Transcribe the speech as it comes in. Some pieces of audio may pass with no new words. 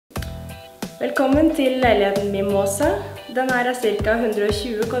Velkommen til leiligheten Mimosa. Den her er ca.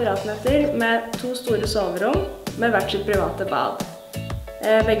 120 kvadratmeter med 2 store soverom med hvert sitt private bad.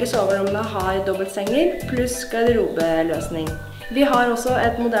 Begge soverommene har dobbeltsenger pluss garderobeløsning. Vi har også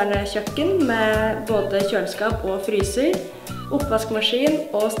et moderne kjøkken med både kjøleskap og fryser, oppvaskmaskin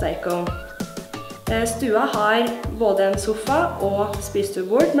og Stekeovn. Stua har både en sofa og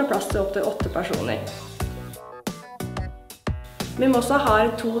spisestuebord med plass til opp til 8 personer. Mimosa har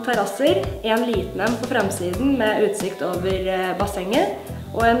 2 terrasser, en liten en på fremsiden med utsikt over bassenget,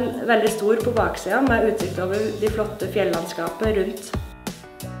 og en veldig stor på baksiden med utsikt over de flotte fjellandskapet rundt.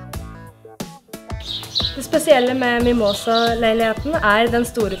 Det spesielle med Mimosa-leiligheten er den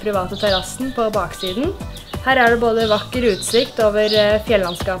store private terrassen på baksiden. Her er det både vakker utsikt over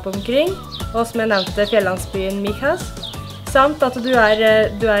fjellandskapet omkring, og som jeg nevnte fjellandsbyen Mijas, samt at du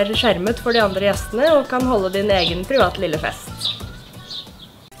er skjermet for de andre gjestene og kan holde din egen private lille fest.